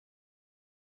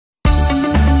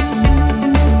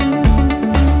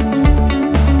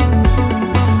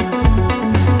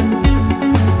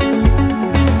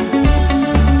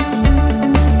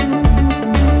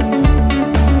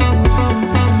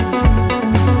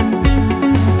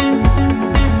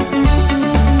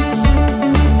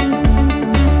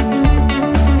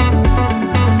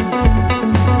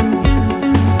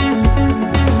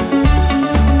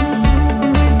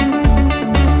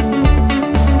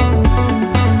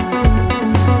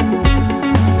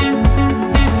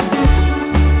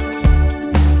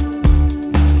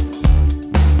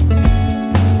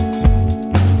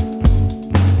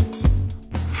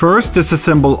First,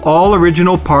 disassemble all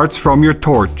original parts from your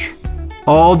torch.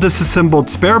 All disassembled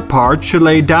spare parts should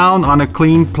lay down on a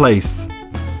clean place.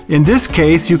 In this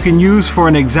case, you can use for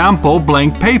an example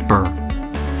blank paper,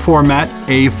 format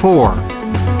A4.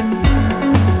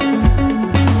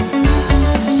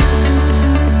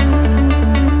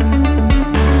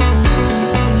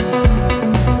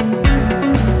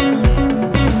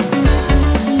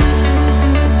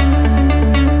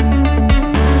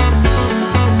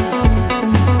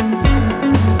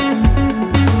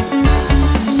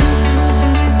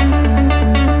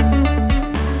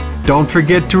 Don't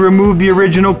forget to remove the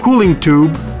original cooling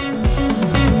tube.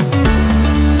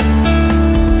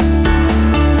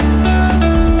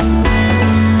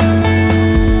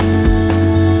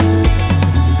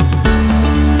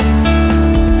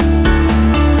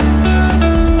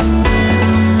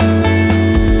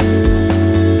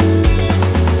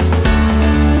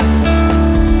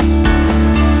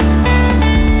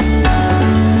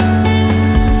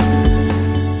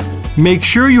 Make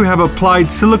sure you have applied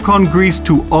silicone grease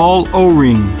to all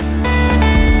O-rings.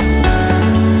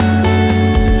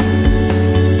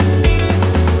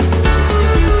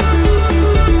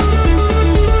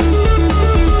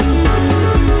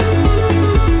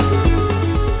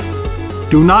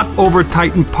 Do not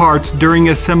over-tighten parts during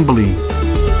assembly.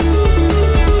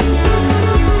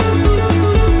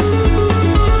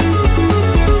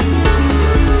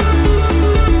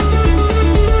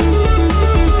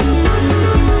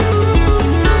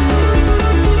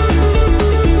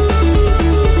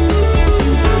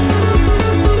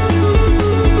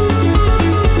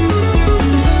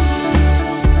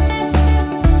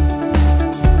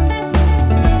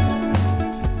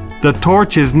 The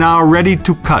torch is now ready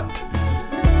to cut.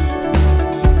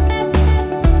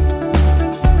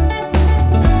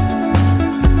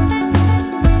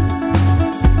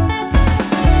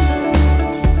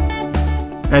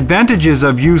 Advantages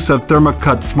of use of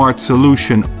Thermacut Smart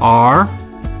Solution are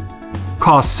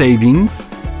cost savings,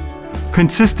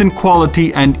 consistent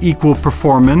quality and equal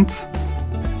performance,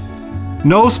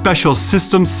 no special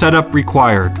system setup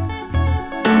required.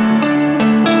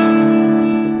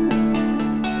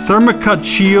 Thermacut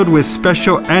Shield with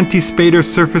special anti-spatter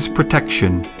surface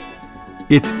protection.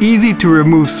 It's easy to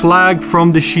remove slag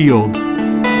from the shield.